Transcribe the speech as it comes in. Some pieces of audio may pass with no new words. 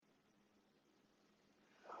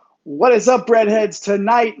What is up, Redheads?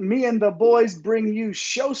 Tonight, me and the boys bring you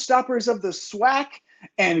showstoppers of the SWAC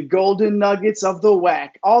and golden nuggets of the WAC.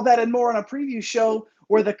 All that and more on a preview show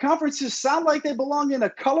where the conferences sound like they belong in a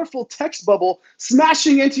colorful text bubble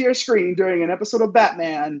smashing into your screen during an episode of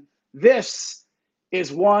Batman. This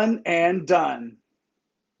is One and Done.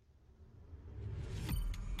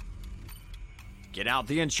 Get out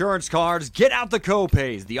the insurance cards, get out the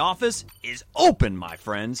copays. The office is open, my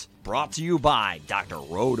friends. Brought to you by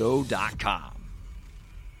drroto.com.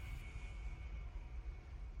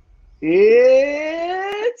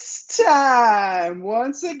 It's time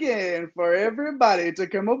once again for everybody to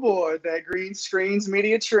come aboard that Green Screens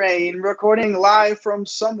Media train, recording live from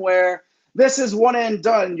somewhere. This is One and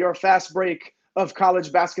Done, your fast break of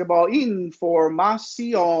college basketball information.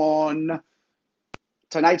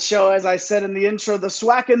 Tonight's show, as I said in the intro, the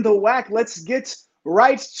SWAC and the WAC. Let's get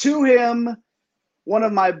right to him. One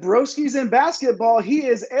of my broskies in basketball. He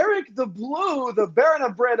is Eric the Blue, the Baron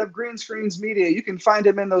of Bread of Green Screens Media. You can find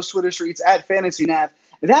him in those Twitter streets at FantasyNath.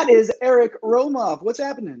 That is Eric Romoff. What's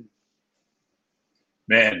happening?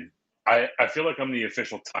 Man, I feel like I'm the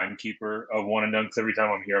official timekeeper of One and Done because every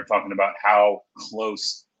time I'm here, I'm talking about how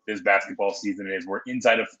close this basketball season is. We're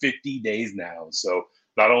inside of 50 days now. So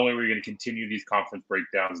not only are we going to continue these conference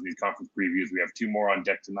breakdowns and these conference previews, we have two more on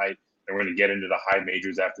deck tonight, and we're going to get into the high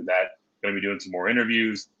majors after that. Going to be doing some more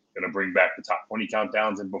interviews, going to bring back the top 20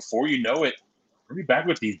 countdowns, and before you know it, we're going to be back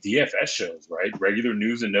with these DFS shows, right? Regular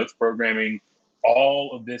news and notes programming.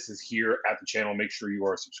 All of this is here at the channel. Make sure you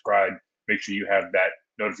are subscribed. Make sure you have that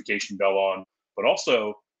notification bell on. But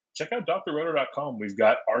also, check out drroto.com. We've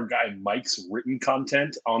got our guy Mike's written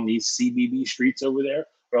content on these CBB streets over there.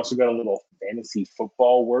 We also got a little fantasy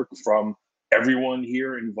football work from everyone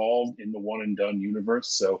here involved in the One and Done universe.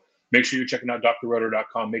 So make sure you're checking out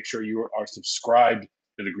drroto.com. Make sure you are subscribed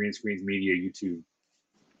to the Green Screens Media YouTube.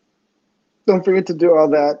 Don't forget to do all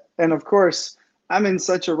that. And of course, I'm in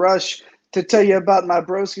such a rush to tell you about my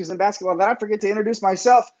broskies in basketball that I forget to introduce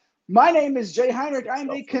myself. My name is Jay Heinrich. I'm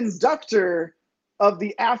the conductor of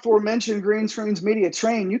the aforementioned Green Screens Media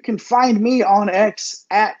train. You can find me on X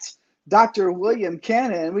at Dr. William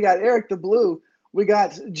Cannon. We got Eric the Blue. We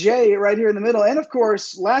got Jay right here in the middle. And of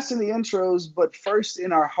course, last in the intros, but first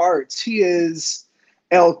in our hearts, he is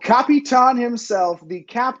El Capitan himself, the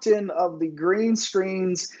captain of the Green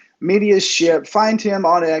Screens Media ship. Find him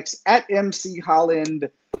on X at MC Holland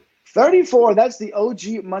 34. That's the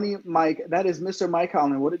OG Money Mike. That is Mr. Mike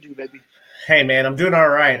Holland. What did you, baby? Hey, man, I'm doing all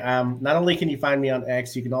right. Not only can you find me on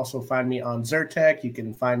X, you can also find me on Zyrtec. You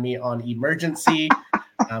can find me on Emergency.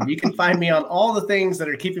 You can find me on all the things that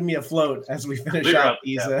are keeping me afloat as we finish out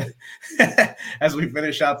these as we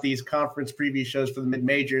finish out these conference preview shows for the mid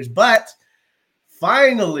majors. But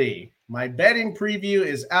finally, my betting preview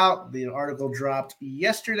is out. The article dropped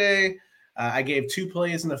yesterday. I gave 2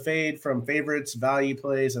 plays and a fade from favorites, value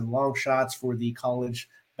plays, and long shots for the college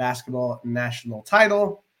basketball national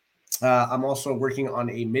title. I'm also working on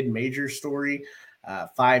a mid-major story,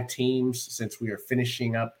 5 teams, since we are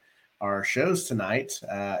finishing up our shows tonight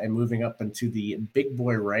and moving up into the big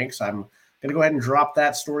boy ranks. I'm going to go ahead and drop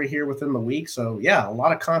that story here within the week. So, yeah, a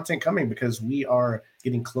lot of content coming because we are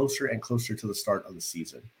getting closer and closer to the start of the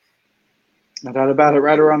season. No doubt about it,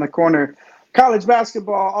 right around the corner. College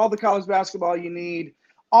basketball, all the college basketball you need,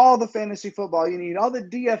 all the fantasy football you need, all the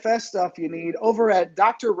DFS stuff you need over at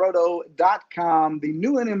drroto.com, the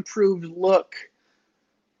new and improved look.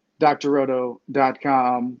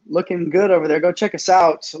 drroto.com. Looking good over there. Go check us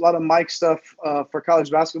out. A lot of Mike stuff for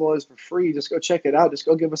college basketball is for free. Just go check it out. Just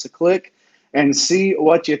go give us a click and see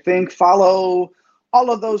what you think. Follow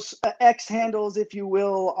all of those X handles, if you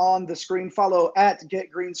will, on the screen. Follow at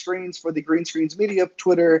Get Green Screens for the Green Screens Media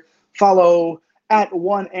Twitter. Follow at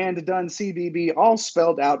One and Done CBB, all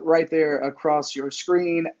spelled out right there across your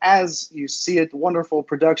screen as you see it. Wonderful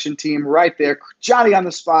production team right there. Johnny on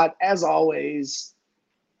the spot, as always.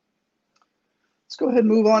 Let's go ahead and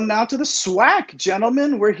move on now to the SWAC,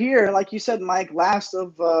 gentlemen. We're here, like you said, Mike, last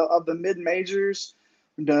of the mid-majors.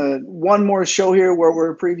 One more show here where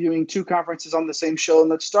we're previewing 2 conferences on the same show. And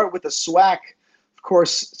let's start with the SWAC. Of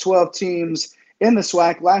course, 12 teams in the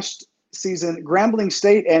SWAC. Last season, Grambling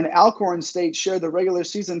State and Alcorn State shared the regular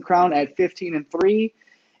season crown at 15-3.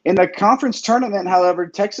 In the conference tournament, however,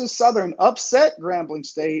 Texas Southern upset Grambling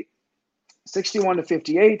State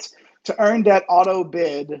 61-58 to earn that auto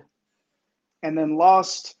bid, and then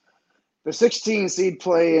lost the 16 seed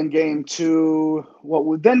play in game 2, what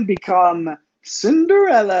would then become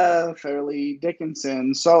Cinderella Fairleigh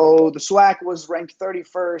Dickinson. So the SWAC was ranked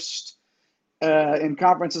 31st in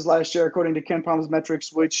conferences last year, according to Ken Palm's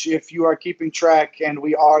metrics, which if you are keeping track, and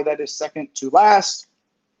we are, that is second to last.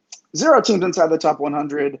 0 teams inside the top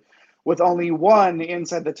 100, with only 1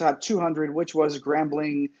 inside the top 200, which was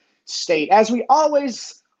Grambling State. As we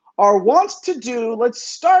always are wont to do, let's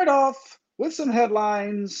start off with some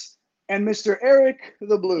headlines and Mr. Eric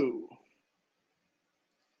the Blue.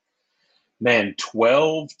 Man,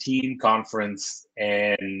 12-team conference,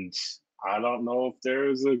 and I don't know if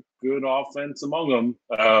there's a good offense among them.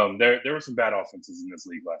 There were some bad offenses in this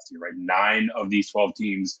league last year, right? 9 of these 12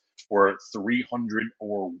 teams were 300th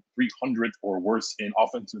or worse in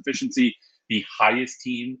offensive efficiency. The highest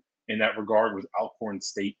team in that regard was Alcorn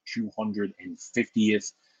State,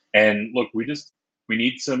 250th. And look, we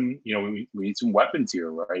need some, we need some weapons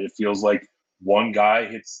here, right? It feels like one guy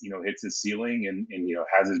hits his ceiling and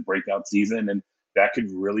has his breakout season, and that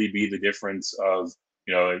could really be the difference of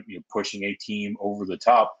pushing a team over the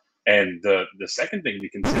top. And the second thing to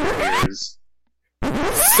consider here is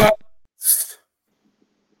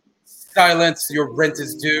silence. Your rent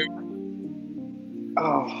is due.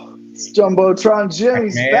 Oh, it's Jumbotron Jim.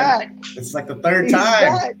 He's back. It's like the third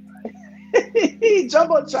time.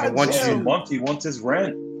 Jumbotron Jim. He wants his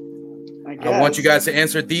rent. I want you guys to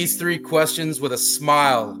answer these 3 questions with a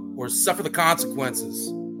smile or suffer the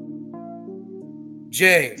consequences.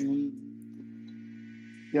 Jay,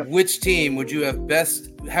 yep. Which team would you have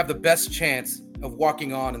the best chance of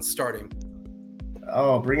walking on and starting?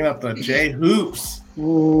 Oh, bringing up the J hoops.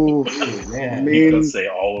 Ooh, man. He does say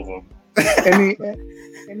all of them.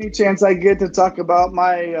 Any chance I get to talk about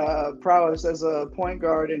my prowess as a point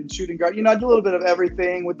guard and shooting guard, I do a little bit of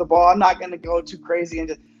everything with the ball. I'm not going to go too crazy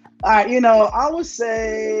into. I would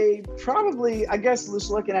say probably, I guess,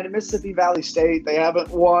 just looking at it, Mississippi Valley State. They haven't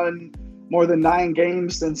won more than 9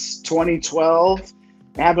 games since 2012.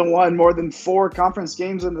 They haven't won more than 4 conference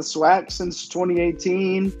games in the SWAC since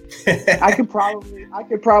 2018. I could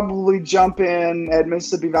probably jump in at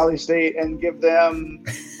Mississippi Valley State and give them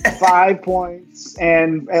 5 points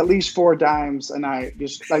and at least 4 dimes a night,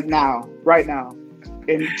 just like right now,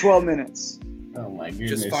 in 12 minutes. Oh my goodness!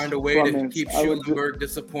 Just find a way to keep Schulenberg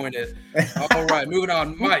disappointed. All right, moving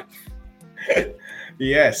on, Mike.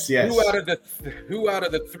 Yes. Who out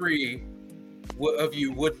of the 3 of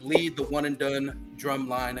you would lead the one and done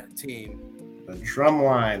drumline team? The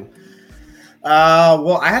drumline.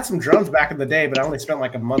 Well, I had some drums back in the day, but I only spent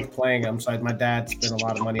like a month playing them. So my dad spent a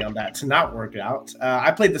lot of money on that to not work out.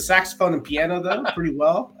 I played the saxophone and piano though pretty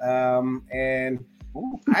well, and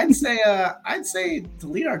I'd say to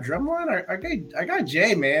lead our drumline, our guy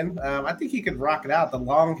Jay, man. I think he could rock it out. The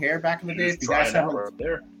long hair back in the day. If you guys haven't,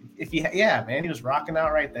 man, he was rocking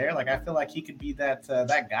out right there. Like I feel like he could be that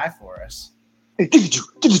guy for us. Yeah,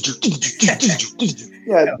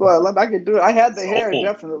 well, I could do it. I had the hair,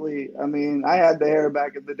 definitely. I mean, I had the hair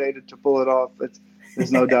back in the day to pull it off.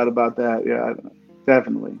 There's no doubt about that. Yeah,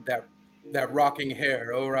 definitely. That rocking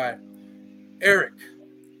hair. All right, Eric.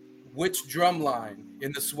 Which drum line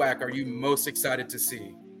in the SWAC are you most excited to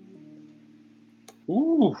see?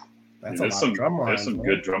 Ooh, there's some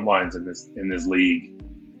good drum lines in this league.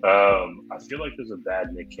 I feel like there's a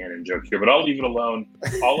bad Nick Cannon joke here, but I'll leave it alone.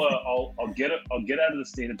 I'll get out of the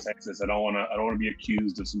state of Texas. I don't want to be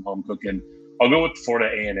accused of some home cooking. I'll go with Florida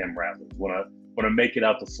A&M Rattlers. Want to make it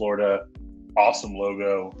out to Florida. Awesome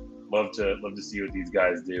logo. Love to see what these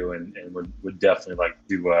guys do, and would definitely like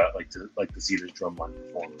to see this drumline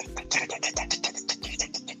perform.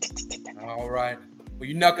 All right. Well,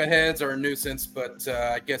 you knuckleheads are a nuisance, but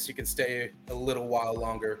I guess you can stay a little while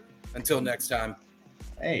longer. Until next time.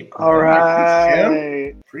 Hey. All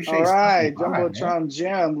right. Appreciate all right. Jumbotron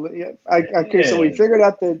Jim. Okay, so we figured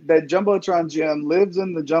out that Jumbotron Jim lives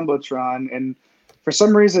in the Jumbotron, and for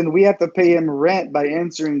some reason we have to pay him rent by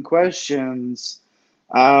answering questions.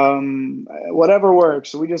 Whatever works.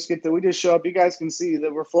 So we just show up. You guys can see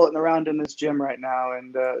that we're floating around in this gym right now,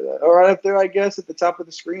 and right up there, I guess, at the top of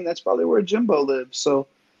the screen, that's probably where Jimbo lives. So,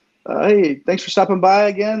 hey, thanks for stopping by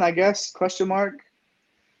again, I guess, question mark.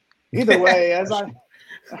 Either way, I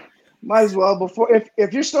might as well,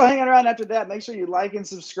 if you're still hanging around after that, make sure you like and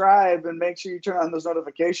subscribe, and make sure you turn on those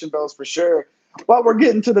notification bells for sure. But we're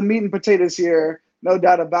getting to the meat and potatoes here, no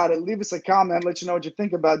doubt about it. Leave us a comment, let you know what you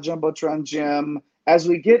think about Jumbotron Jim as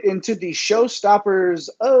we get into the showstoppers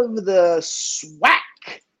of the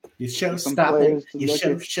SWAC. You show-stopping.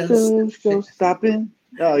 Show-stopping.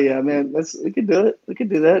 Oh, yeah, man. We can do it. We can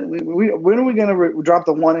do that. When are we going to drop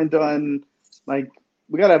the one and done? Like,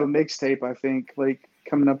 we got to have a mixtape, I think, like,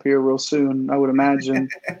 coming up here real soon, I would imagine.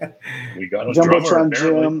 We got a Jumbotron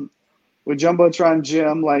Jim. With Jumbotron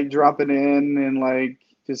Jim, like, dropping in and, like,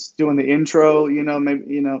 just doing the intro,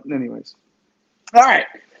 anyways. All right.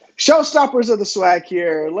 Showstoppers of the SWAC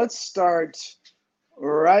here. Let's start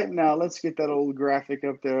right now. Let's get that old graphic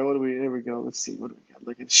up there. There we go. Let's see. What do we got?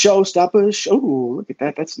 Look at Showstoppers. Oh, look at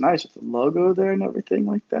that. That's nice with the logo there and everything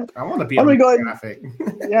like that. I want to be Why on don't we the go ahead graphic.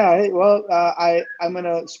 Yeah, hey, well, I'm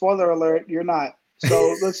gonna spoiler alert. You're not.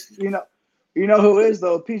 So let's you know who is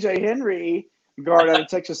though. PJ Henry, guard out of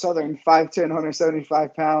Texas Southern, 5'10",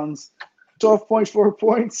 175 pounds, 12.4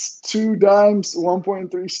 points, 2 dimes,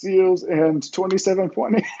 1.3 steals, and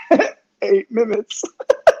 27.8 minutes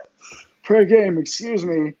per game. Excuse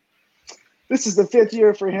me. This is the 5th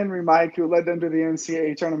year for Henry, Mike, who led them to the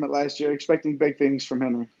NCAA tournament last year, expecting big things from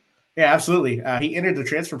Henry. Yeah, absolutely. He entered the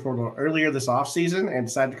transfer portal earlier this offseason and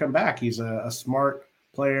decided to come back. He's a smart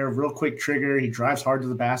player, real quick trigger. He drives hard to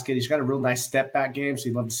the basket. He's got a real nice step back game, so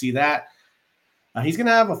you'd love to see that. He's going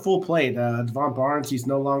to have a full plate. Devon Barnes, he's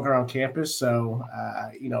no longer on campus. So,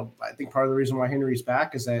 I think part of the reason why Henry's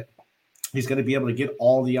back is that he's going to be able to get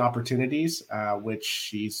all the opportunities, which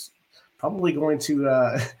he's probably going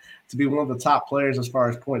to be one of the top players as far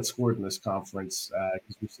as points scored in this conference,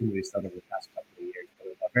 because we've seen what he's done over the past couple of years.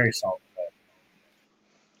 A very solid player.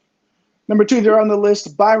 Number 2, they're on the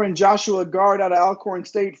list. Byron Joshua, guard out of Alcorn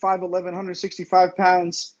State, 5'11", 165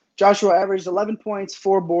 pounds. Joshua averaged 11 points,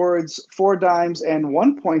 4 boards, 4 dimes, and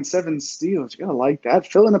 1.7 steals. You gotta like that.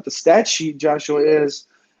 Filling up the stat sheet, Joshua is.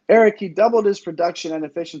 Eric, he doubled his production and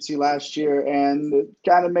efficiency last year, and it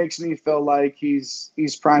kind of makes me feel like he's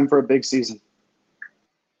primed for a big season.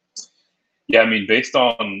 Yeah, I mean, based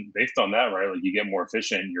on that, right? Like, you get more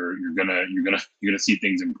efficient, you're gonna see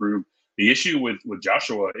things improve. The issue with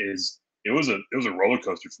Joshua is it was a roller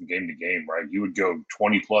coaster from game to game, right? You would go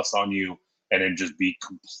 20 plus on you and then just be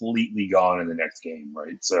completely gone in the next game,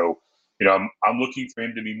 right? So, I'm looking for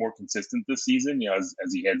him to be more consistent this season, as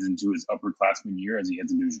he heads into his upperclassman year, as he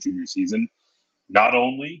heads into his junior season. Not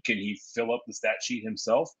only can he fill up the stat sheet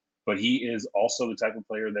himself, but he is also the type of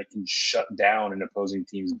player that can shut down an opposing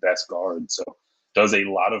team's best guard. So does a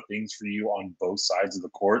lot of things for you on both sides of the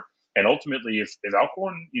court. And ultimately, if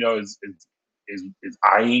Alcorn, is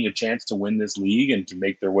eyeing a chance to win this league and to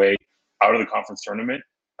make their way out of the conference tournament,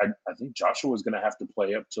 I think Joshua is going to have to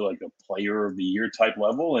play up to like a player of the year type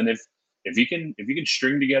level. And if he can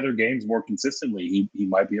string together games more consistently, he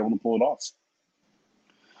might be able to pull it off.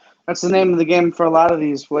 That's the name of the game for a lot of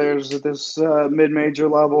these players at this mid-major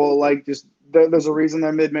level. Like, just there's a reason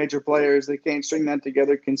they're mid-major players. They can't string that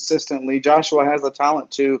together consistently. Joshua has the talent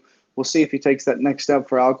to. We'll see if he takes that next step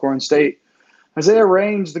for Alcorn State. Isaiah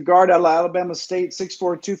Range, the guard out of Alabama State, 6'4",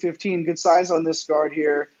 215. Good size on this guard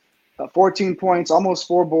here. 14 points, almost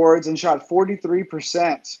 4 boards, and shot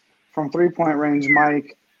 43% from three-point range,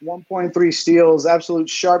 Mike. 1.3 steals, absolute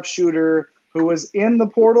sharpshooter who was in the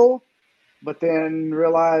portal, but then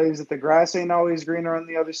realized that the grass ain't always greener on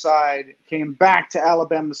the other side, came back to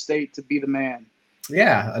Alabama State to be the man.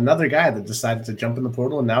 Yeah, another guy that decided to jump in the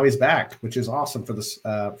portal, and now he's back, which is awesome for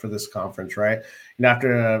this conference, right? And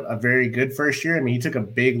after a very good first year, I mean, he took a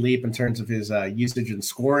big leap in terms of his usage and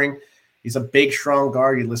scoring. He's a big, strong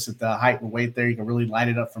guard. You listed the height and weight there. You can really light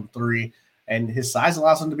it up from 3. And his size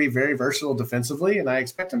allows him to be very versatile defensively, and I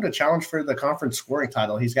expect him to challenge for the conference scoring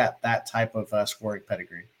title. He's got that type of scoring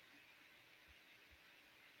pedigree.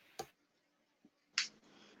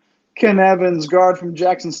 Ken Evans, guard from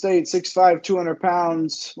Jackson State, 6'5", 200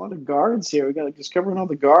 pounds. A lot of guards here. We got just covering all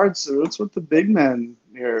the guards. So what's with the big men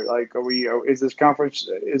here? Like, is this conference,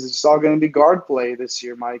 is it just all going to be guard play this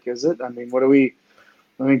year, Mike? Is it? I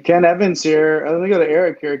mean, Ken Evans here. Let me go to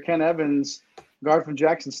Eric here. Ken Evans, guard from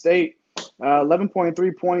Jackson State,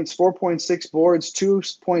 11.3 points, 4.6 boards,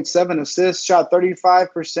 2.7 assists, shot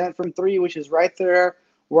 35% from 3, which is right there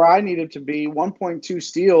where I needed to be, 1.2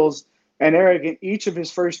 steals. And Eric, in each of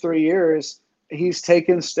his first 3 years, he's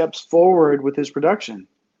taken steps forward with his production.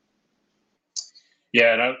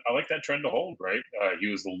 Yeah, and I like that trend to hold, right? He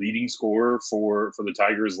was the leading scorer for the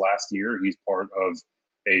Tigers last year. He's part of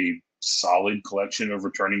a solid collection of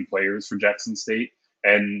returning players for Jackson State.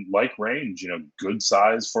 And like Range, good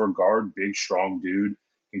size for a guard, big, strong dude,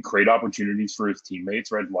 can create opportunities for his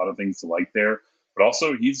teammates, right? A lot of things to like there. But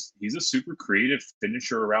also, he's a super creative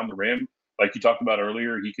finisher around the rim. Like you talked about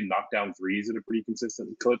earlier, he can knock down threes at a pretty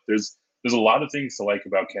consistent clip. There's a lot of things to like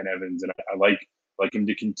about Ken Evans, and I like him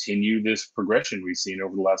to continue this progression we've seen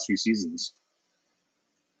over the last few seasons.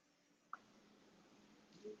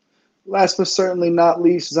 Last but certainly not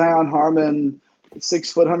least, Zion Harmon,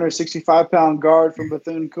 6', 165-pound guard from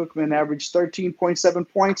Bethune-Cookman, averaged 13.7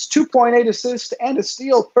 points, 2.8 assists, and a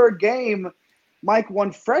steal per game. Mike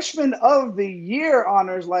won Freshman of the Year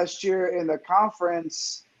honors last year in the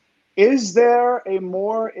conference. Is there a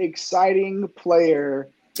more exciting player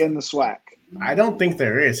in the SWAC? I don't think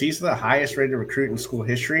there is. He's the highest rated recruit in school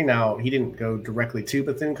history. Now, he didn't go directly to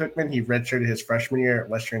Bethune-Cookman. He redshirted his freshman year at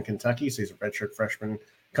Western Kentucky, so he's a redshirt freshman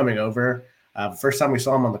coming over. First time we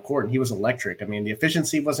saw him on the court, and he was electric. I mean, the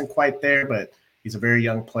efficiency wasn't quite there, but he's a very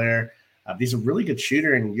young player. He's a really good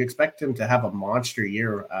shooter, and you expect him to have a monster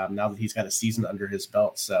year now that he's got a season under his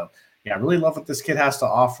belt. So, yeah, I really love what this kid has to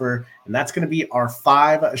offer, and that's going to be our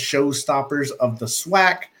 5 showstoppers of the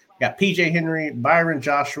SWAC. We got PJ Henry, Byron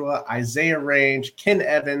Joshua, Isaiah Range, Ken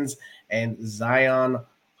Evans, and Zion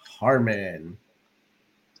Harmon.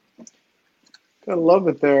 I love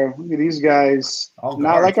it there. Look at these guys. All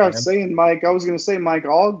Now, guards, like I was man. saying, Mike, I was going to say, Mike,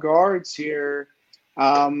 all guards here.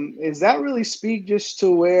 Is that really speak just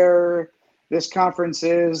to where this conference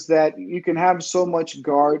is, that you can have so much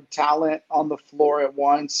guard talent on the floor at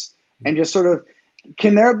once and just sort of,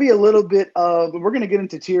 can there be a little bit of, we're going to get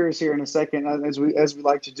into tiers here in a second, as we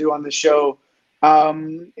like to do on the show.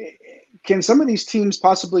 Can some of these teams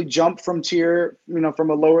possibly jump from tier, from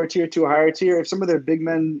a lower tier to a higher tier, if some of their big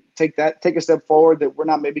men take a step forward that we're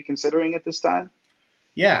not maybe considering at this time?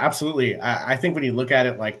 Yeah, absolutely. I think when you look at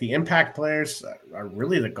it, like the impact players are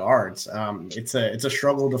really the guards. It's a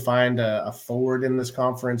struggle to find a forward in this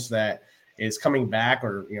conference that is coming back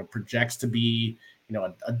or projects to be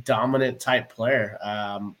a dominant type player.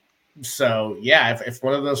 So yeah, if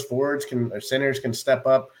one of those forwards or centers can step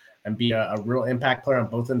up and be a real impact player on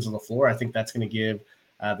both ends of the floor, I think that's going to give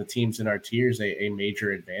the teams in our tiers a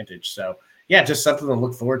major advantage. So yeah, just something to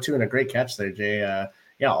look forward to, and a great catch there, Jay.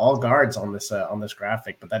 Yeah, all guards on this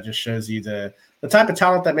graphic, but that just shows you the type of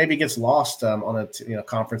talent that maybe gets lost on a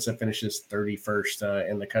conference that finishes 31st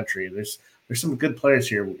in the country. There's some good players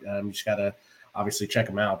here. You just gotta obviously check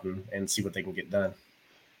them out and see what they can get done.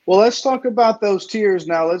 Well, let's talk about those tiers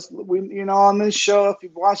now. On this show, if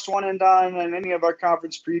you've watched One and Done and any of our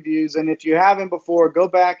conference previews, and if you haven't before, go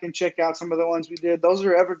back and check out some of the ones we did. Those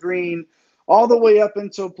are evergreen all the way up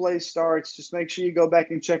until play starts. Just make sure you go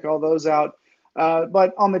back and check all those out.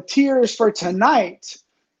 But on the tiers for tonight,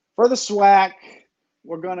 for the SWAC,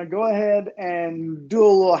 we're going to go ahead and do a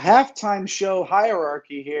little halftime show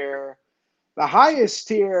hierarchy here. The highest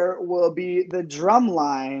tier will be the drum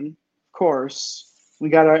line, of course. We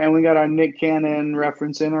got our Nick Cannon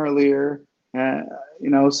reference in earlier.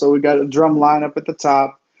 So we got a drum line up at the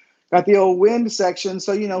top. Got the old wind section,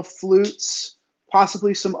 so flutes,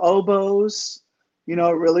 possibly some oboes.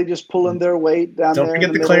 Really just pulling their weight down there. Don't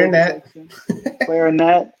forget the clarinet.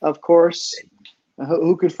 Clarinet, of course.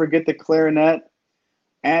 Who could forget the clarinet?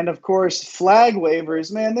 And, of course, flag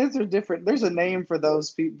wavers. Man, those are different. There's a name for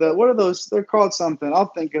those people. What are those? They're called something.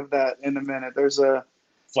 I'll think of that in a minute. There's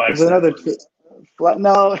another.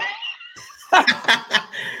 No.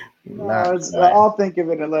 I'll think of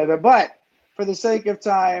it later. But for the sake of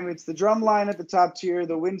time, it's the drum line at the top tier,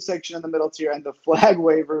 the wind section in the middle tier, and the flag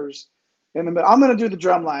wavers in the middle. I'm going to do the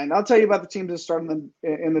drum line. I'll tell you about the teams that start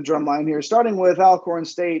in the drum line here, starting with Alcorn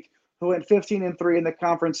State, who went 15-3 in the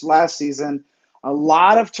conference last season. A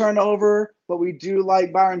lot of turnover, but we do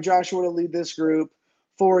like Byron Joshua to lead this group.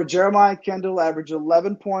 For Jeremiah Kendall, averaged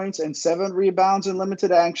 11 points and 7 rebounds in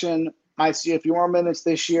limited action. Might see a few more minutes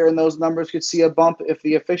this year, and those numbers could see a bump if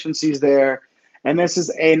the efficiency's there. And this is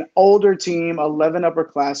an older team, 11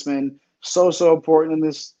 upperclassmen. So important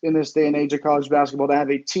in this day and age of college basketball to have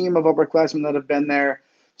a team of upperclassmen that have been there.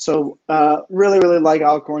 So really, really like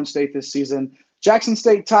Alcorn State this season. Jackson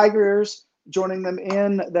State Tigers joining them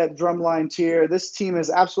in that drumline tier. This team is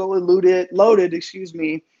absolutely loaded,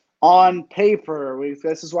 on paper.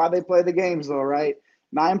 This is why they play the games, though, right?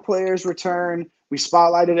 9 players return. We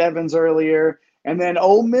spotlighted Evans earlier. And then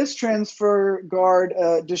Ole Miss transfer guard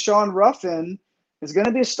Deshaun Ruffin is going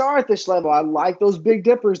to be a star at this level. I like those big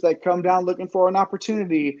dippers that come down looking for an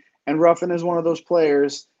opportunity, and Ruffin is one of those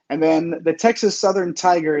players. And then the Texas Southern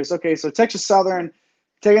Tigers. Okay, so Texas Southern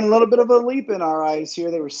taking a little bit of a leap in our eyes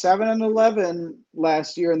here. They were 7-11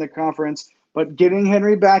 last year in the conference, but getting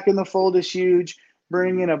Henry back in the fold is huge.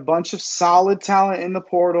 Bringing in a bunch of solid talent in the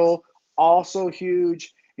portal, also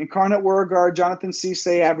huge. Incarnate Warrior guard Jonathan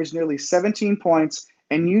Cisse averaged nearly 17 points,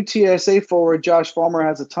 and UTSA forward Josh Fulmer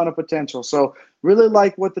has a ton of potential. So really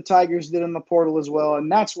like what the Tigers did in the portal as well, and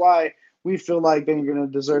that's why we feel like they're going to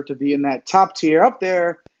deserve to be in that top tier up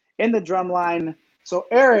there in the drum line. So,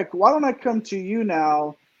 Eric, why don't I come to you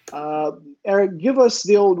now? Eric, give us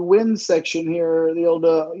the old win section here, the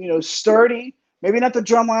old, sturdy. Maybe not the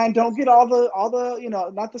drum line. Don't get all the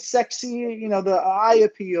not the sexy, the eye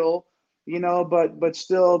appeal, but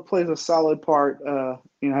still plays a solid part,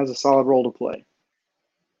 has a solid role to play.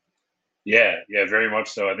 Yeah, very much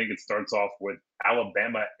so. I think it starts off with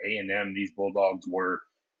Alabama A&M. These Bulldogs were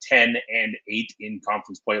 10-8 in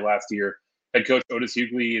conference play last year. Head coach Otis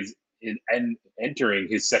Hughley is entering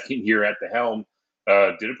his second year at the helm.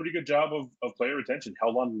 Did a pretty good job of player retention.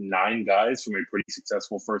 Held on to 9 guys from a pretty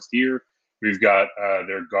successful first year. We've got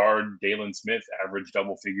their guard, Dalen Smith, average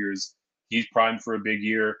double figures. He's primed for a big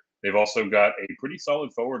year. They've also got a pretty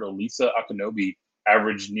solid forward, Elisa Akinobi,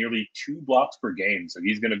 averaged nearly 2 blocks per game. So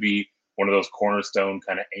he's going to be one of those cornerstone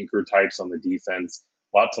kind of anchor types on the defense.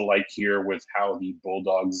 A lot to like here with how the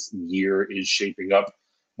Bulldogs' year is shaping up.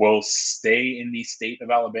 Will stay in the state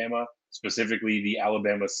of Alabama, specifically the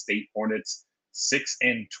Alabama State Hornets,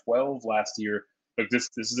 6-12 last year. Look, this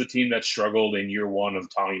is a team that struggled in year one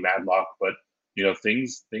of Tommy Madlock, but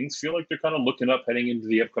things feel like they're kind of looking up heading into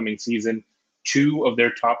the upcoming season. 2 of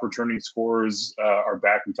their top returning scorers are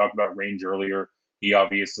back. We talked about Range earlier. He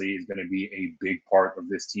obviously is going to be a big part of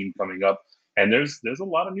this team coming up. And there's a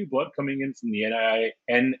lot of new blood coming in from the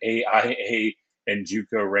NAIA and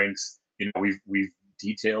JUCO ranks. We've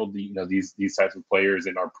detailed these types of players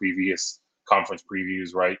in our previous conference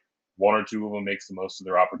previews, right? 1 or 2 of them makes the most of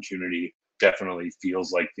their opportunity. Definitely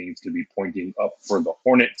feels like things could be pointing up for the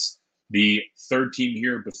Hornets. The third team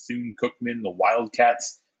here, Bethune-Cookman, the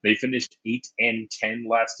Wildcats, they finished 8-10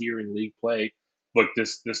 last year in league play. Look,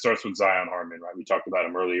 this starts with Zion Harmon, right? We talked about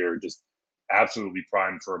him earlier, just absolutely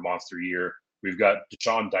primed for a monster year. We've got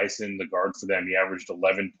Deshaun Dyson, the guard for them. He averaged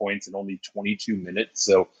 11 points in only 22 minutes.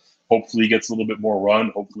 So hopefully he gets a little bit more run.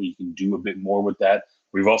 Hopefully he can do a bit more with that.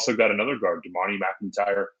 We've also got another guard, Damani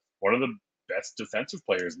McIntyre, one of the best defensive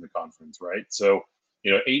players in the conference, right? So,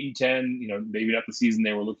 8-10, maybe not the season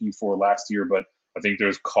they were looking for last year, but I think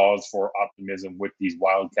there's cause for optimism with these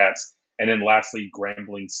Wildcats. And then lastly,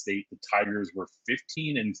 Grambling State, the Tigers were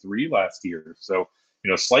 15-3 last year. So,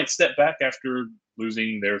 slight step back after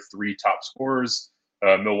losing their 3 top scorers.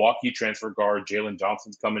 Milwaukee transfer guard Jalen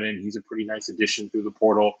Johnson's coming in. He's a pretty nice addition through the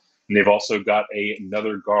portal. And they've also got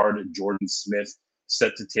another guard, Jordan Smith,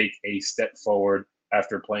 set to take a step forward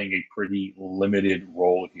after playing a pretty limited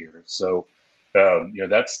role here. So,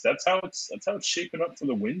 that's how it's shaping up for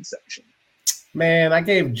the win section. Man, I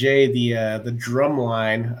gave Jay the drum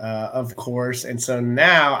line, of course, and so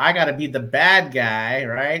now I got to be the bad guy,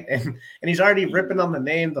 right? And he's already ripping on the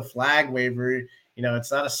name, the flag waiver.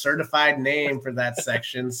 It's not a certified name for that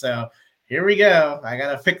section, so here we go. I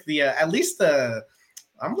got to pick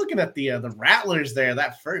I'm looking at the Rattlers there.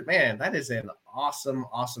 That first, man, that is an awesome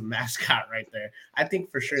mascot right there. I think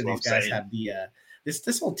for sure these guys have the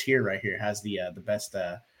this whole tier right here has the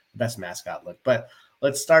best mascot look, but.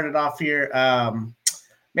 Let's start it off here.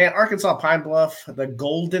 Arkansas Pine Bluff, the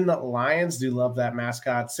Golden Lions, do love that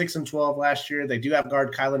mascot. 6-12 last year. They do have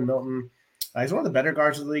guard Kylan Milton. He's one of the better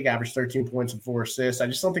guards of the league, averaged 13 points and 4 assists. I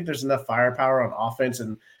just don't think there's enough firepower on offense,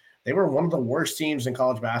 and they were one of the worst teams in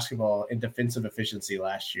college basketball in defensive efficiency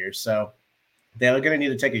last year. So they're going to need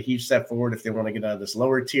to take a huge step forward if they want to get out of this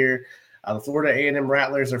lower tier. The Florida A&M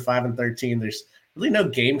Rattlers are 5-13. There's really no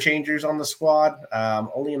game changers on the squad,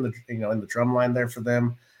 only in the drum line there for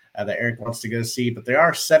them that Eric wants to go see. But there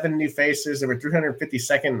are 7 new faces. They were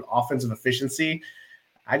 352nd in offensive efficiency.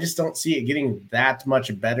 I just don't see it getting that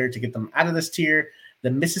much better to get them out of this tier.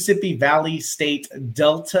 The Mississippi Valley State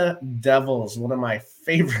Delta Devils, one of my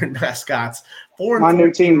favorite mascots.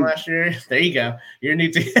 4-14 last year. There you go. Your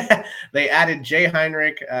new team. They added Jay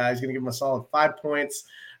Heinrich. He's going to give them a solid 5 points.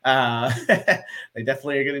 They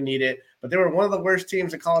definitely are going to need it. But they were one of the worst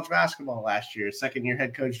teams in college basketball last year. Second-year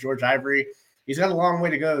head coach George Ivory. He's got a long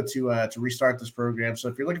way to go to restart this program. So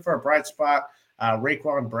if you're looking for a bright spot,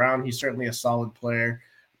 Raekwon Brown, he's certainly a solid player.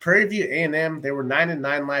 Prairie View A&M, they were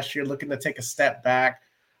 9-9 last year, looking to take a step back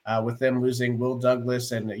with them losing Will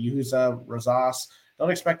Douglas and Yehuza Rosas.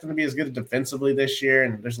 Don't expect them to be as good defensively this year,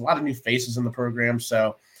 and there's a lot of new faces in the program.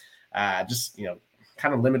 So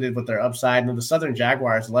kind of limited with their upside. And the Southern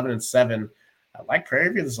Jaguars, 11-7. Like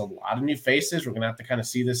Prairie View, there's a lot of new faces. We're going to have to kind of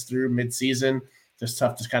see this through midseason. Just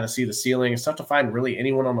tough to kind of see the ceiling. It's tough to find really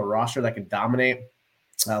anyone on the roster that can dominate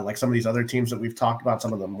like some of these other teams that we've talked about,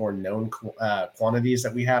 some of the more known quantities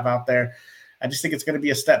that we have out there. I just think it's going to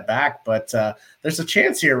be a step back, but there's a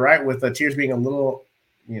chance here, right, with the tiers being a little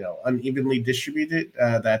unevenly distributed,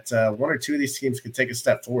 that 1 or 2 of these teams could take a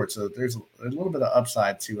step forward. So there's a little bit of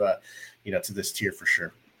upside to to this tier for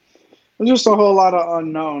sure. There's just a whole lot of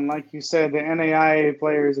unknown. Like you said, the NAIA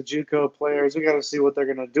players, the JUCO players, we got to see what they're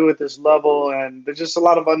going to do at this level. And there's just a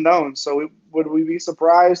lot of unknowns. So would we be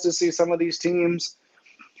surprised to see some of these teams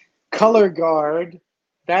color guard?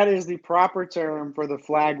 That is the proper term for the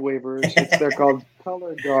flag waivers. They're called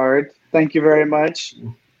color guard. Thank you very much.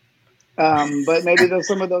 But maybe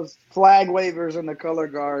some of those flag waivers and the color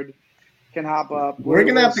guard can hop up. We're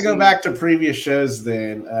going to have to go back to previous shows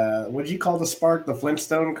then. What did you call the Spark? The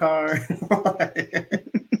Flintstone car?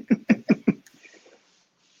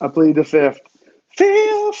 I plead the fifth.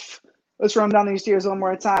 Fifth! Let's run down these tiers one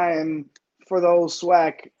more time for those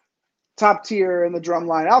SWAC. Top tier in the drum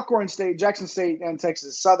line: Alcorn State, Jackson State, and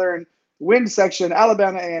Texas Southern. Wind section: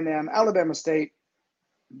 Alabama A&M, Alabama State,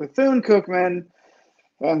 Bethune-Cookman,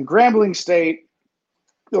 and Grambling State.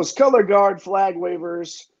 Those color guard flag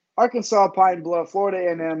wavers: Arkansas Pine Bluff, Florida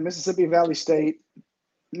A&M, Mississippi Valley State,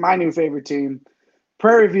 my new favorite team,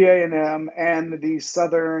 Prairie View A&M, and the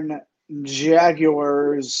Southern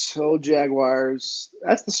Jaguars. Oh, Jaguars.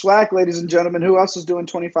 That's the SWAC, ladies and gentlemen. Who else is doing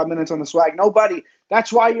 25 minutes on the SWAC? Nobody.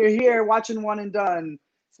 That's why you're here watching One and Done.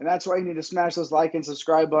 And that's why you need to smash those like and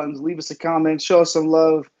subscribe buttons. Leave us a comment. Show us some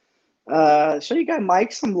love. Show you guy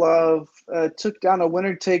Mike some love. Took down a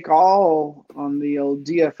winner-take-all on the old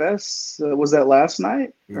DFS. Was that last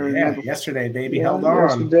night? Yeah, yesterday, baby. Yeah, held on.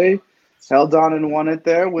 Yesterday. Held on and won it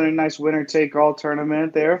there. Win a nice winner-take-all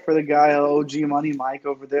tournament there for the guy, OG Money Mike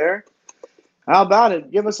over there. How about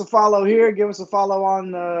it? Give us a follow here. Give us a follow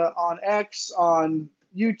on X, on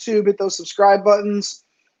YouTube. Hit those subscribe buttons.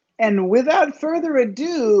 And without further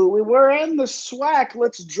ado, we're in the SWAC.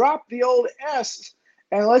 Let's drop the old S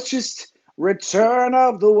and let's just return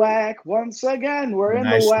of the WAC once again. We're in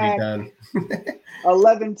the WAC.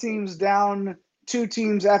 11 teams down, 2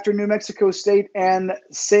 teams after New Mexico State and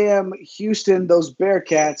Sam Houston. Those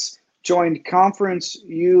Bearcats joined Conference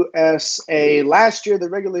USA. Last year, the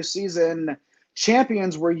regular season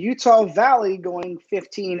champions were Utah Valley, going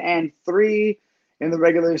 15-3 in the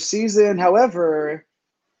regular season. However,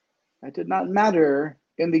 that did not matter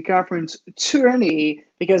in the conference tourney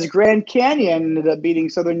because Grand Canyon ended up beating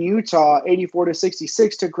Southern Utah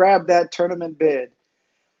 84-66 to grab that tournament bid.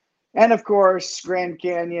 And of course, Grand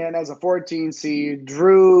Canyon as a 14 seed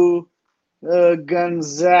drew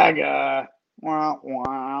Gonzaga.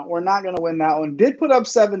 We're not going to win that one. Did put up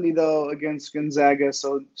 70 though against Gonzaga,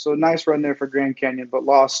 so nice run there for Grand Canyon, but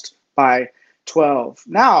lost by 12.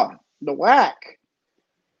 Now the WAC.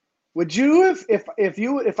 Would you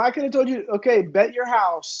if I could have told you, okay, bet your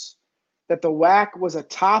house that the WAC was a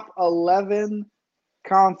top 11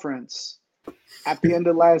 conference at the end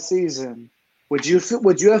of last season? Would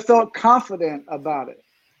you have felt confident about it?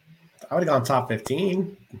 I would have gone top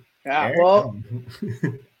 15. Yeah, well,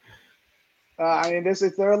 I mean,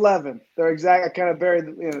 they're 11. They're exactly kind of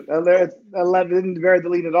buried. They're 11. Didn't bury the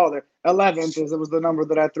lead at all. They're 11th, as it was the number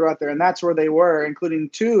that I threw out there, and that's where they were, including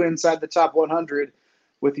 2 inside the top 100,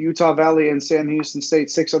 with Utah Valley and Sam Houston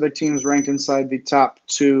State. 6 other teams ranked inside the top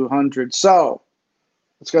 200. So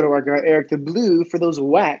let's go to our guy Eric the Blue for those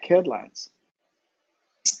WAC headlines.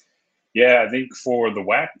 Yeah, I think for the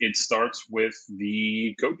WAC, it starts with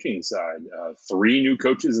the coaching side. 3 new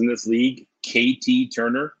coaches in this league: KT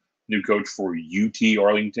Turner, new coach for UT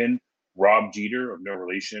Arlington; Rob Jeter, of no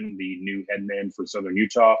relation, the new head man for Southern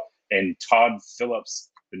Utah; and Todd Phillips,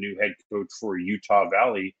 the new head coach for Utah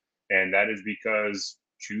Valley. And that is because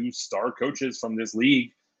 2 star coaches from this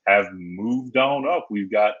league have moved on up.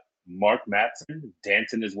 We've got Mark Matson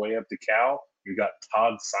dancing his way up to Cal. We've got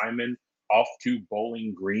Todd Simon off to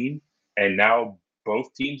Bowling Green. And now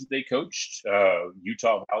both teams that they coached,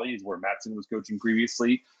 Utah Valley is where Matson was coaching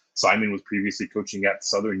previously. Simon was previously coaching at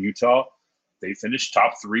Southern Utah. They finished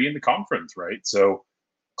top 3 in the conference, right? So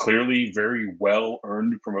clearly very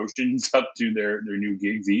well-earned promotions up to their new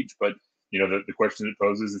gigs each. But, the question it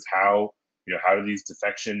poses is how do these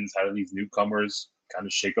defections, how do these newcomers kind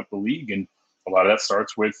of shake up the league? And a lot of that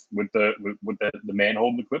starts with the man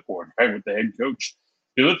holding the clipboard, right, with the head coach.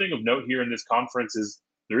 The other thing of note here in this conference is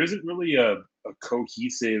there isn't really a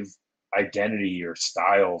cohesive identity or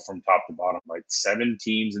style from top to bottom. Like 7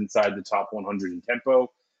 teams inside the top 100 in tempo,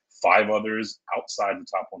 5 others outside the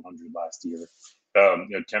top 100 last year.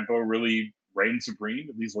 Tempo really reigned supreme,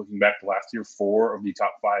 at least looking back to last year. 4 of the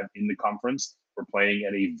top 5 in the conference were playing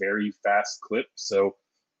at a very fast clip. So,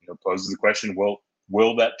 poses the question,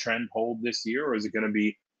 will that trend hold this year, or is it going to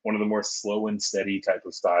be one of the more slow and steady type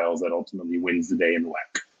of styles that ultimately wins the day in the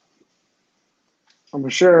WAC? I'm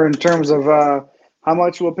sure in terms of how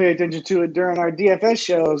much we'll pay attention to it during our DFS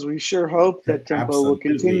shows, we sure hope that tempo will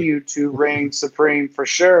continue to reign supreme for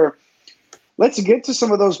sure. Let's get to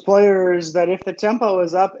some of those players that if the tempo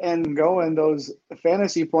is up and going, those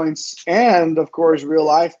fantasy points and, of course, real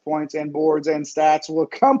life points and boards and stats will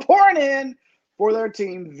come pouring in for their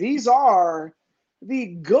team. These are the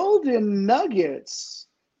Golden Nuggets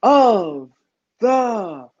of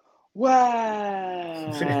the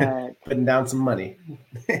WAC. Putting down some money.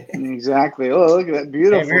 Exactly. Oh, look at that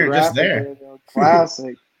beautiful graphic. Just there.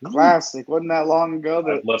 Classic. Classic. Wasn't that long ago I've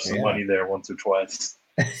that left some money there once or twice.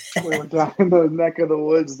 we were down in the neck of the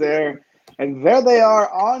woods there. And there they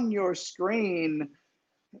are on your screen.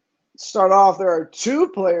 Start off, there are two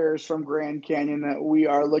players from Grand Canyon that we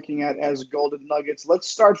are looking at as Golden Nuggets. Let's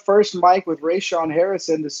start first, Mike, with Rayshawn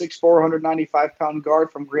Harrison, the 6'4", 195-pound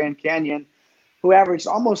guard from Grand Canyon, who averaged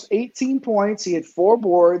almost 18 points. He had 4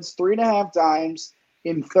 boards, 3.5 dimes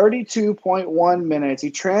in 32.1 minutes. He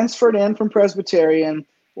transferred in from Presbyterian,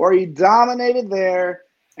 where he dominated there,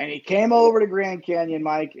 and he came over to Grand Canyon,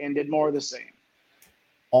 Mike, and did more of the same.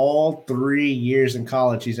 All 3 years in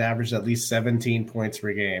college, he's averaged at least 17 points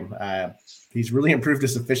per game. He's really improved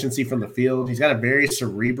his efficiency from the field. He's got a very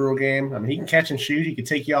cerebral game. I mean, he can catch and shoot. He can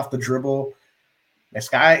take you off the dribble. The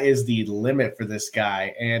sky is the limit for this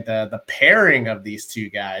guy. And the pairing of these two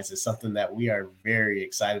guys is something that we are very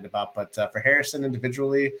excited about. But for Harrison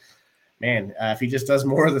individually, man, if he just does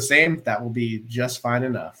more of the same, that will be just fine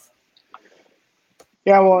enough.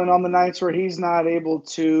 Yeah, well, and on the nights where he's not able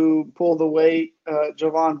to pull the weight,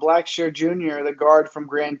 Javon Blackshear Jr., the guard from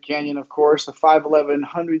Grand Canyon, of course, the 5'11",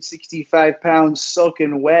 165-pound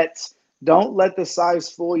soaking wet. Don't let the size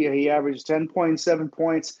fool you. He averaged 10.7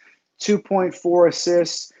 points, 2.4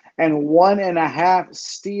 assists, and 1.5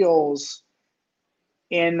 steals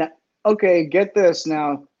in, okay, get this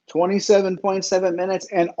now, 27.7 minutes,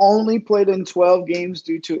 and only played in 12 games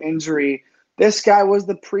due to injury. This guy was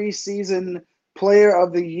the preseason player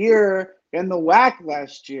of the year in the WAC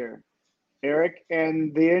last year, Eric,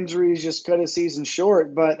 and the injuries just cut his season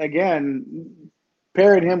short. But again,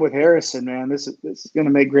 pairing him with Harrison, man, this is going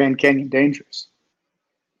to make Grand Canyon dangerous.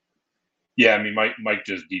 Yeah, I mean, Mike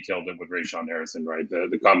just detailed it with Rayshawn Harrison, right?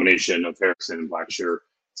 The combination of Harrison and Blackshear,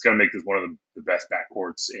 it's going to make this one of the best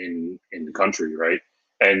backcourts in the country, right?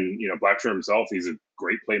 And, you know, Blackshear himself, he's a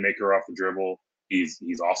great playmaker off the dribble. He's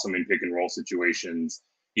awesome in pick and roll situations.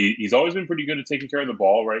 He's always been pretty good at taking care of the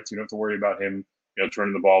ball, right? So you don't have to worry about him, you know,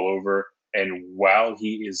 turning the ball over. And while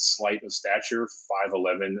he is slight of stature,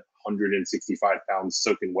 5'11", 165 pounds,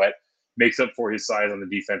 soaking wet, makes up for his size on the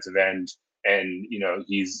defensive end. And, you know,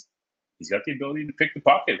 he's got the ability to pick the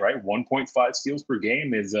pocket, right? 1.5 steals per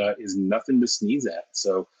game is nothing to sneeze at.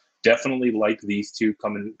 So definitely like these two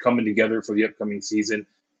coming together for the upcoming season.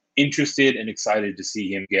 Interested and excited to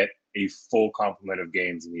see him get a full complement of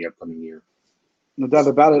games in the upcoming year. No doubt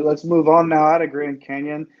about it. Let's move on now out of Grand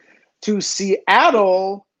Canyon to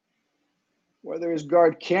Seattle, where there's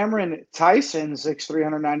guard Cameron Tyson, 6'3",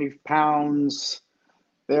 190 pounds.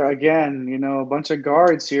 There again, you know, a bunch of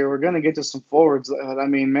guards here. We're going to get to some forwards. I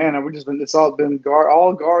mean, man, it's all been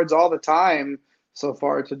all guards all the time so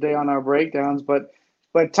far today on our breakdowns. But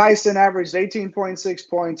Tyson averaged 18.6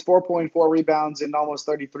 points, 4.4 rebounds in almost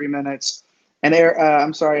 33 minutes.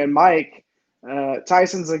 And Mike,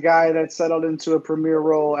 Tyson's a guy that settled into a premier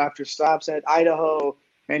role after stops at Idaho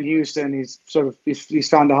and Houston. He's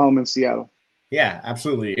found a home in Seattle. Yeah,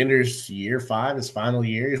 absolutely. Enters year 5, his final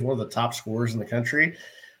year. He's one of the top scorers in the country.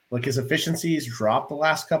 Look, his efficiency's dropped the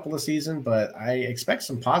last couple of seasons, but I expect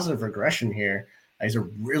some positive regression here. He's a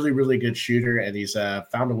really, really good shooter, and he's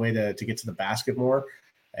found a way to get to the basket more.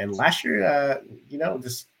 And last year,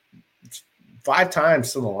 just 5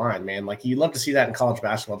 times to the line, man. Like, you love to see that in college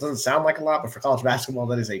basketball. It doesn't sound like a lot, but for college basketball,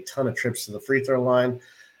 that is a ton of trips to the free throw line.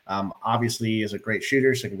 Obviously, he is a great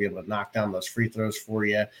shooter, so he can be able to knock down those free throws for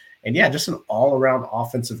you. And, yeah, just an all-around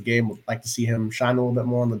offensive game. Would like to see him shine a little bit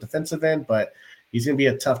more on the defensive end, but he's going to be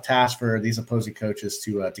a tough task for these opposing coaches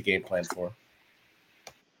to game plan for.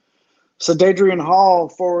 So, Dadrian Hall,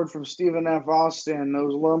 forward from Stephen F. Austin,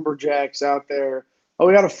 those Lumberjacks out there. Oh,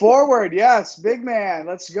 we got a forward. Yes, big man.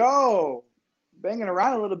 Let's go. Banging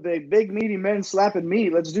around a little bit. Big, meaty men slapping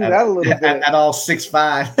meat. Let's do that a little bit. At all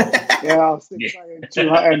 6'5". Yeah,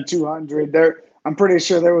 6'5" and 200. I'm pretty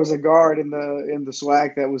sure there was a guard in the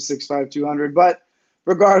SWAC that was 6'5", 200. But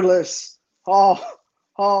regardless, Hall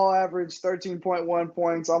averaged 13.1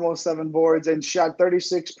 points, almost 7 boards, and shot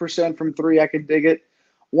 36% from 3. I could dig it.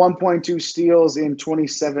 1.2 steals in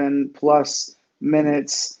 27-plus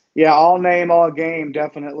minutes. Yeah, all name, all game,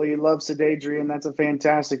 definitely. Loves Sadadrian. That's a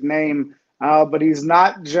fantastic name. But he's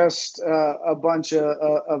not just a bunch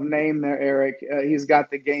of name there, Eric. He's got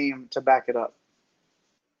the game to back it up.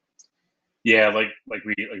 Yeah, like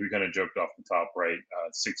we kind of joked off the top, right?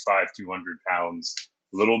 6'5", 200 pounds,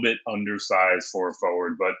 a little bit undersized for a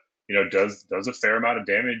forward, but you know does a fair amount of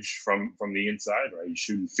damage from the inside, right? He's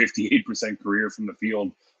shooting 58% career from the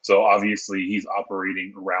field, so obviously he's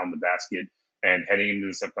operating around the basket. And heading into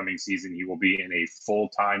this upcoming season, he will be in a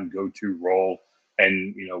full-time go-to role.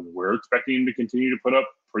 And, you know, we're expecting him to continue to put up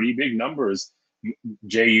pretty big numbers.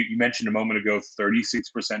 Jay, you mentioned a moment ago,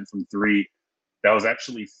 36% from 3. That was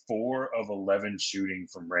actually 4 of 11 shooting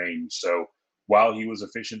from range. So while he was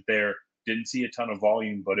efficient there, didn't see a ton of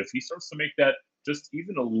volume. But if he starts to make that just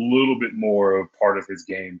even a little bit more of part of his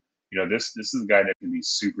game, this is a guy that can be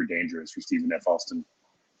super dangerous for Stephen F. Austin.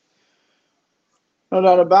 No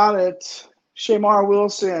doubt about it. Shamar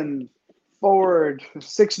Wilson, forward,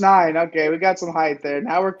 6'9". Okay, we got some height there.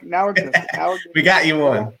 Now we're good. We got you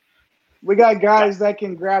one. We got guys that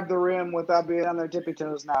can grab the rim without being on their tippy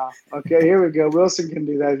toes now. Okay, here we go. Wilson can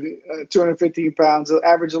do that. 215 pounds,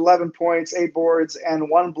 average 11 points, 8 boards, and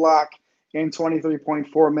 1 block in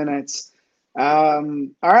 23.4 minutes. All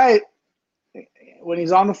right. When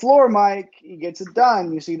he's on the floor, Mike, he gets it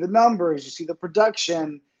done. You see the numbers, you see the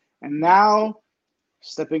production, and now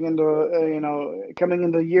stepping into coming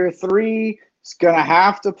into year 3, he's gonna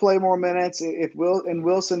have to play more minutes.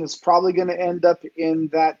 Wilson is probably gonna end up in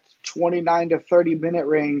that 29 to 30 minute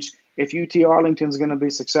range if UT Arlington's gonna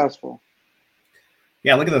be successful.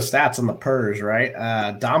 Yeah, look at those stats on the PERS, right?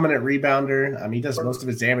 Dominant rebounder. He does most of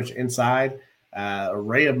his damage inside.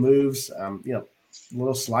 Array of moves. A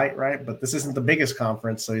little slight, right? But this isn't the biggest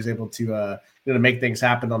conference, so he's able to make things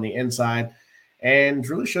happen on the inside, and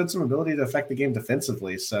really showed some ability to affect the game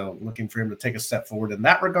defensively. So looking for him to take a step forward in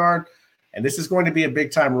that regard. And this is going to be a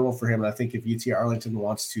big time role for him. And I think if UT Arlington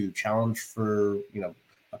wants to challenge for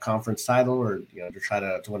a conference title or to try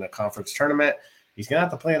to win a conference tournament, he's going to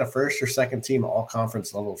have to play on a first or second team all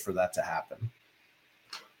conference level for that to happen.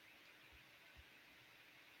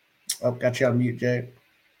 Oh, got you on mute, Jay.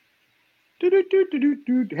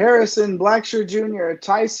 Harrison, Blackshear Jr.,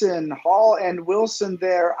 Tyson, Hall, and Wilson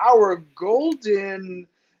there. Our golden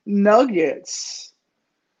nuggets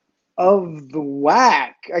of the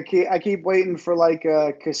WAC. I keep waiting for like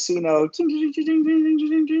a casino. The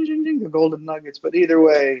golden nuggets. But either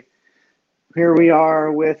way, here we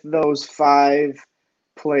are with those 5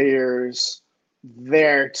 players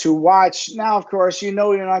there to watch. Now, of course, you're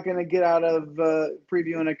not going to get out of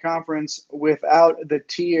previewing a conference without the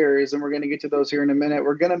tiers, and we're going to get to those here in a minute.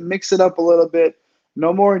 We're going to mix it up a little bit.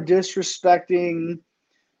 No more disrespecting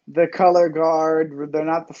the color guard. They're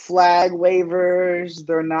not the flag wavers.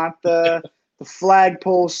 They're not the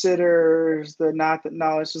flagpole sitters. They're not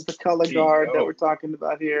no, it's just the color guard that we're talking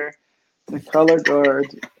about here. The color guard.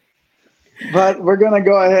 But we're going to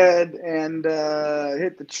go ahead and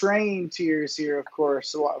hit the train tiers here, of course.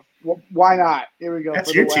 So why not? Here we go.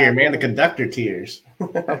 That's your tier, man, the conductor tiers.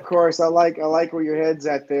 Of course, I like where your head's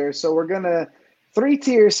at there. So we're going to 3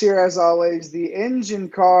 tiers here, as always. The engine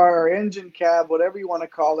car or engine cab, whatever you want to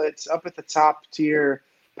call it, up at the top tier.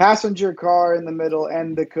 Passenger car in the middle,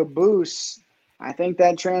 and the caboose. I think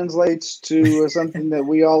that translates to something that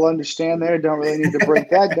we all understand there. Don't really need to break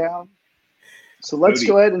that down. So let's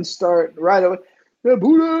go ahead and start right away.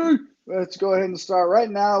 Let's go ahead and start right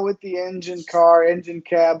now with the engine car, engine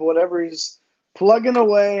cab, whatever is plugging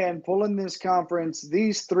away and pulling this conference.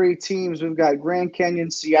 These 3 teams, we've got Grand Canyon,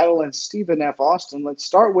 Seattle, and Stephen F. Austin. Let's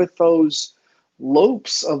start with those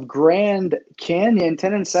Lopes of Grand Canyon,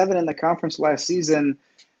 10-7 in the conference last season.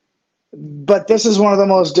 But this is one of the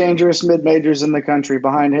most dangerous mid-majors in the country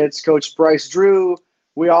behind head coach Bryce Drew.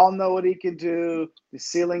 We all know what he can do. The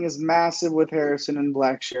ceiling is massive with Harrison and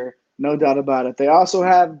Blackshear. No doubt about it. They also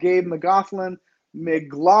have Gabe McLaughlin,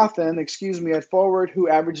 at forward, who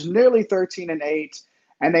averaged nearly 13 and 8.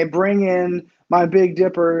 And they bring in my Big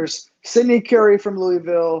Dippers, Sidney Curry from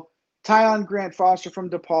Louisville, Tyon Grant Foster from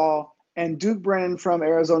DePaul, and Duke Brennan from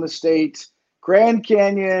Arizona State. Grand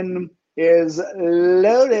Canyon is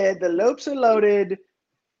loaded. The Lopes are loaded.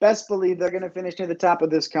 Best believe they're going to finish near the top of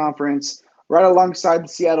this conference, right alongside the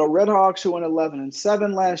Seattle Redhawks, who went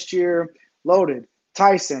 11-7 last year. Loaded.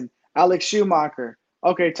 Tyson, Alex Schumacher.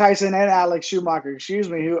 Okay, Tyson and Alex Schumacher.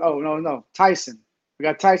 Tyson. We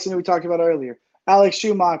got Tyson, who we talked about earlier. Alex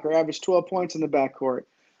Schumacher averaged 12 points in the backcourt.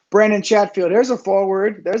 Brandon Chatfield. There's a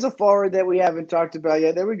forward. There's a forward that we haven't talked about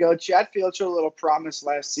yet. There we go. Chatfield showed a little promise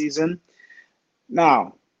last season.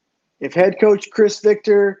 Now, if head coach Chris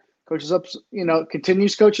Victor coaches up,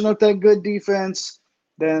 continues coaching up that good defense,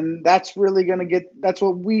 then that's really going to that's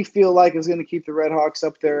what we feel like is going to keep the Redhawks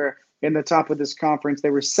up there in the top of this conference. They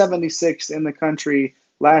were 76th in the country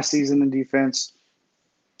last season in defense.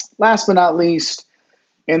 Last but not least,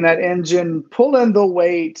 in that engine, pulling the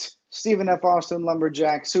weight, Stephen F. Austin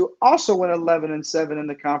Lumberjacks, who also went 11-7 in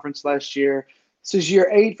the conference last year. This is year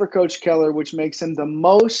 8 for Coach Keller, which makes him the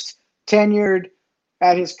most tenured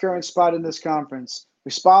at his current spot in this conference.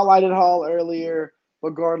 We spotlighted Hall earlier,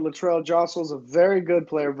 but guard Latrell Jostle is a very good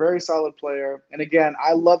player, very solid player. And again,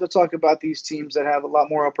 I love to talk about these teams that have a lot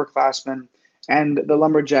more upperclassmen, and the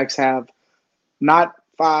Lumberjacks have not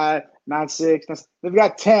 5, not 6. They've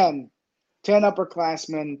got 10 10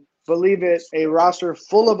 upperclassmen. Believe it, a roster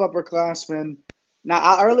full of upperclassmen.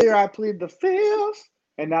 Now, earlier I plead the fifth,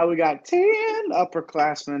 and now we got 10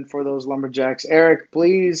 upperclassmen for those Lumberjacks. Eric,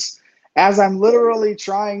 please, as I'm literally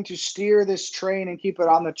trying to steer this train and keep it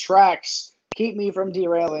on the tracks, keep me from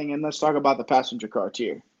derailing, and let's talk about the passenger car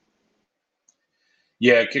tier.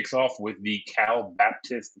 Yeah, it kicks off with the Cal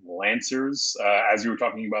Baptist Lancers. As you were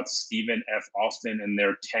talking about Stephen F. Austin and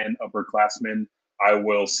their 10 upperclassmen, I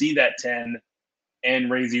will see that 10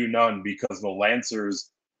 and raise you none, because the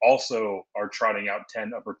Lancers also are trotting out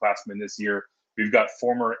 10 upperclassmen this year. We've got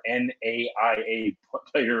former NAIA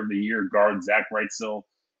Player of the Year guard Zach Wrightsell.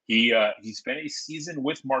 He spent a season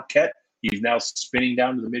with Marquette. He's now spinning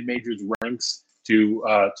down to the mid-majors ranks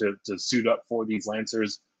to suit up for these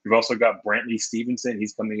Lancers. We've also got Brantley Stevenson.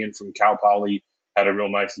 He's coming in from Cal Poly, had a real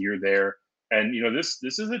nice year there. And, this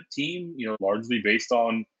is a team, largely based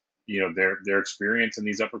on, their experience in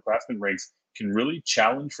these upperclassmen ranks, can really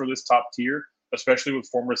challenge for this top tier, especially with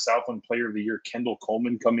former Southland Player of the Year Kendall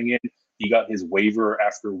Coleman coming in. He got his waiver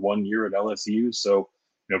after 1 year at LSU. So,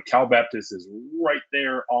 Cal Baptist is right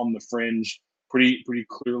there on the fringe, pretty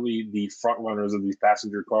clearly the front runners of these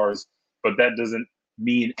passenger cars. But that doesn't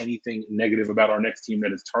mean anything negative about our next team.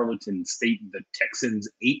 That is Tarleton State, the Texans,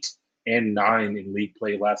 8-9 in league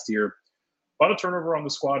play last year. A lot of turnover on the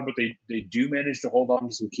squad, but they do manage to hold on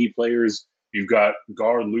to some key players. You've got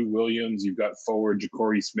guard Lou Williams. You've got forward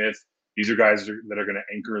Ja'Cory Smith. These are guys that are going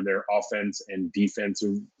to anchor their offense and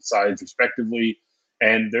defensive sides respectively.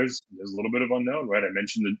 And there's a little bit of unknown, right? I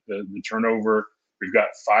mentioned the turnover. We've got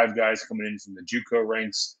 5 guys coming in from the JUCO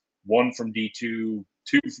ranks, 1 from D2,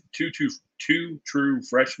 two true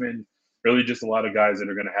freshmen. Really, just a lot of guys that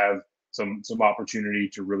are going to have some opportunity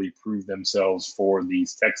to really prove themselves for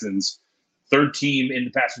these Texans. Third team in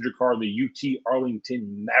the passenger car, the UT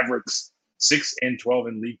Arlington Mavericks, 6-12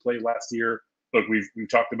 in league play last year. Look, we've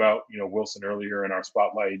talked about Wilson earlier in our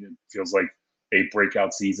spotlight. It feels like a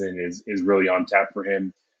breakout season is really on tap for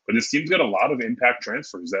him. But this team's got a lot of impact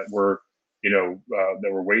transfers that were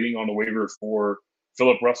waiting on the waiver for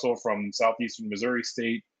Philip Russell from Southeastern Missouri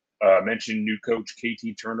State. Mentioned new coach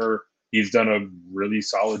KT Turner. He's done a really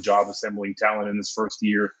solid job assembling talent in this first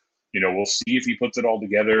year. We'll see if he puts it all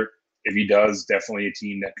together. If he does, definitely a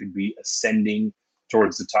team that could be ascending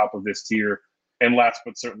towards the top of this tier. And last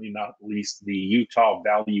but certainly not least, the Utah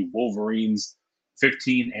Valley Wolverines,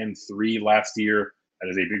 15-3 last year. That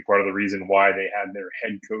is a big part of the reason why they had their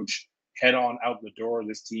head coach head on out the door.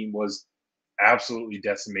 This team was absolutely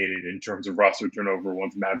decimated in terms of roster turnover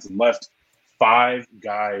once Madsen left. 5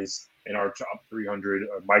 guys in our top 300,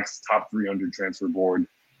 Mike's top 300 transfer board,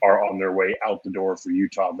 are on their way out the door for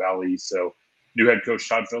Utah Valley. So new head coach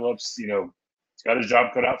Todd Phillips, he's got his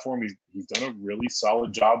job cut out for him. He's done a really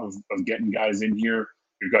solid job of getting guys in here.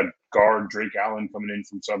 We've got guard Drake Allen coming in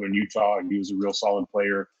from Southern Utah, and he was a real solid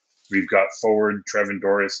player. We've got forward Trevin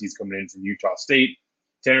Doris. He's coming in from Utah State.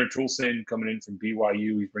 Tanner Toulson coming in from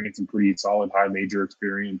BYU. He's bringing some pretty solid high major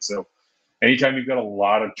experience. So anytime you've got a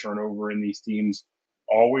lot of turnover in these teams,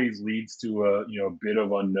 always leads to a bit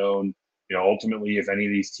of unknown. Ultimately, if any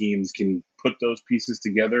of these teams can put those pieces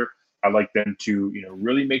together, I'd like them to,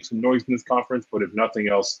 really make some noise in this conference. But if nothing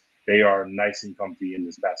else, they are nice and comfy in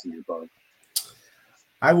this passenger car.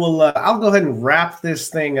 I will. I'll go ahead and wrap this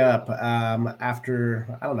thing up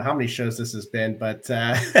after, I don't know how many shows this has been, but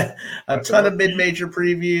a ton of mid-major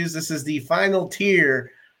previews. This is the final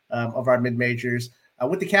tier of our mid-majors,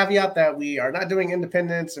 with the caveat that we are not doing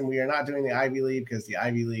independents and we are not doing the Ivy League, because the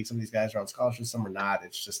Ivy League, some of these guys are on scholarship, some are not.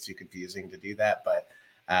 It's just too confusing to do that,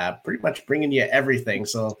 but pretty much bringing you everything.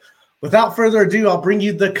 So without further ado, I'll bring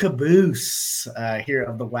you the caboose here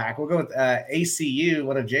of the WAC. We'll go with ACU,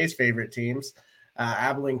 one of Jay's favorite teams.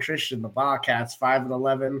 Abilene Christian, the Bobcats,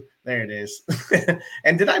 5-11. There it is.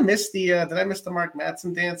 And did I miss the Mark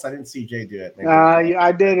Madsen dance? I didn't see Jay do it. Yeah,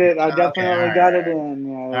 I did it. I definitely got it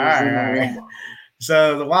in. Yeah, all right.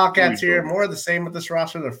 So the Wildcats here, more of the same with this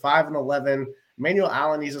roster. They're 5-11. Emmanuel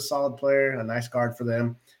Allen, he's a solid player, a nice guard for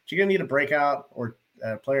them. But you're gonna need a breakout or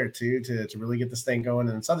a player or two to really get this thing going.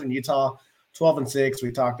 And in Southern Utah, 12-6.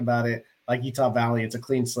 We talked about it. Like Utah Valley, it's a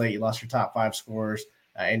clean slate. You lost your top 5 scorers.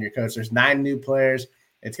 And your coach. There's 9 new players.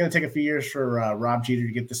 It's going to take a few years for Rob Jeter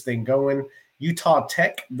to get this thing going. Utah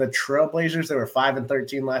Tech, the Trailblazers, they were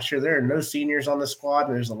 5-13 last year. There are no seniors on the squad,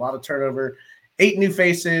 and there's a lot of turnover. 8 new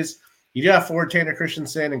faces. You do have forward Tanner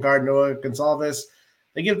Christensen and guard Noah Gonzalez.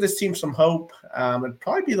 They give this team some hope. It'd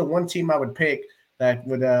probably be the one team I would pick that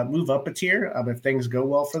would move up a tier if things go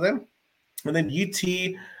well for them. And then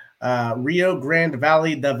UT Rio Grande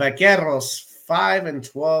Valley, the Vaqueros,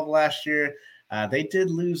 5-12 last year. They did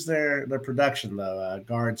lose their production, though.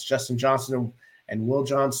 Guards Justin Johnson and Will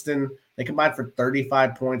Johnston, they combined for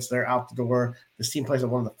 35 points. They're out the door. This team plays at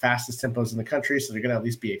one of the fastest tempos in the country, so they're going to at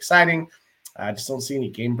least be exciting. I just don't see any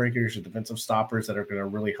game breakers or defensive stoppers that are going to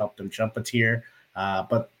really help them jump a tier.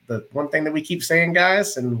 But the one thing that we keep saying,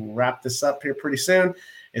 guys, and we'll wrap this up here pretty soon,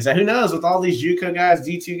 is that who knows, with all these JUCO guys,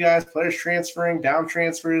 D2 guys, players transferring, down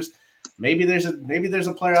transfers, maybe there's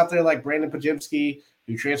a player out there like Brandon Pajemski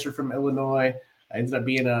who transferred from Illinois, ended up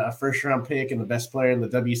being a first-round pick and the best player in the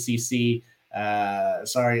WCC.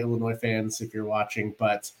 Sorry, Illinois fans, if you're watching,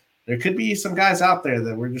 but there could be some guys out there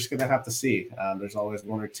that we're just going to have to see. There's always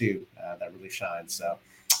one or two that really shine. So,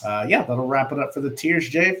 that'll wrap it up for the tiers.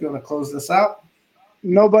 Jay, if you want to close this out.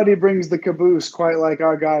 Nobody brings the caboose quite like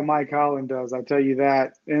our guy Mike Holland does, I tell you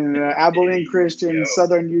that. In Abilene Christian,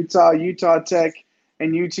 Southern Utah, Utah Tech,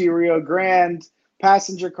 and UT Rio Grande,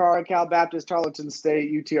 passenger car, Cal Baptist, Tarleton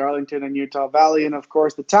State, UT Arlington, and Utah Valley. And, of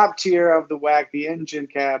course, the top tier of the WAC, the engine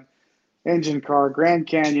car, Grand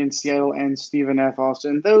Canyon, Seattle, and Stephen F.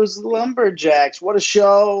 Austin. Those Lumberjacks. What a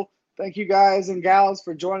show. Thank you guys and gals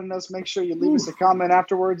for joining us. Make sure you leave us a comment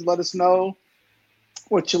afterwards. Let us know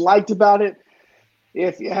what you liked about it.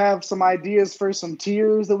 If you have some ideas for some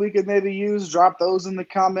tiers that we could maybe use, drop those in the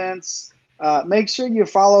comments. Make sure you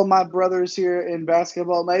follow my brothers here in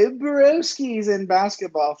basketball, my broskies in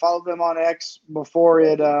basketball. Follow them on X before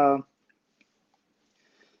it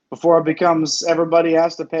becomes everybody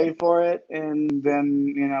has to pay for it, and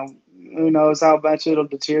then who knows how much it'll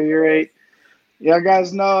deteriorate. Yeah,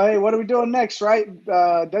 guys know. Hey, what are we doing next? Right,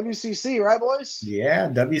 WCC, right, boys? Yeah,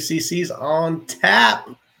 WCC's on tap.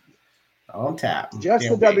 On tap. Just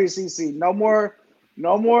the WCC. No more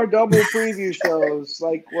double preview shows.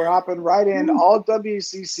 Like, we're hopping right in. All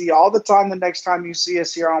WCC all the time. The next time you see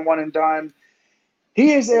us here on One and Dime.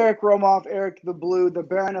 He is Eric Romoff, Eric the Blue, the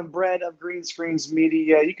Baron of Bread of Green Screens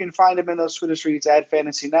Media. You can find him in those Twitter streets at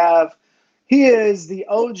Fantasy Nav. He is the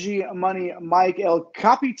OG Money Mike El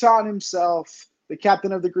Capitan himself, the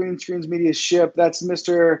captain of the Green Screens Media ship. That's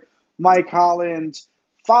Mr. Mike Holland.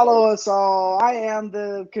 Follow us all. I am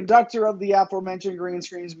the conductor of the aforementioned Green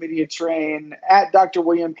Screens Media train at Dr.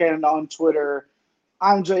 William Cannon on Twitter.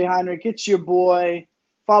 I'm Jay Heinrich. It's your boy.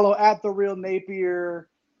 Follow at The Real Napier,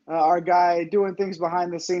 our guy doing things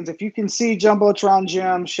behind the scenes. If you can see Jumbotron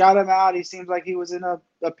Jim, shout him out. He seems like he was in a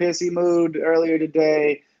pissy mood earlier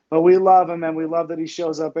today. But we love him, and we love that he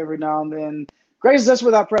shows up every now and then. Graces us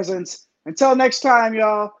with our presence. Until next time,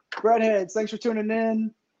 y'all. Breadheads, thanks for tuning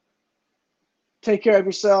in. Take care of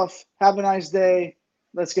yourself. Have a nice day.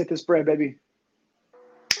 Let's get this bread, baby.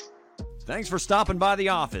 Thanks for stopping by the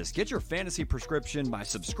office. Get your fantasy prescription by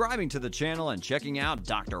subscribing to the channel and checking out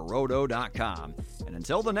drrodo.com. And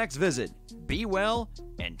until the next visit, be well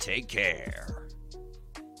and take care.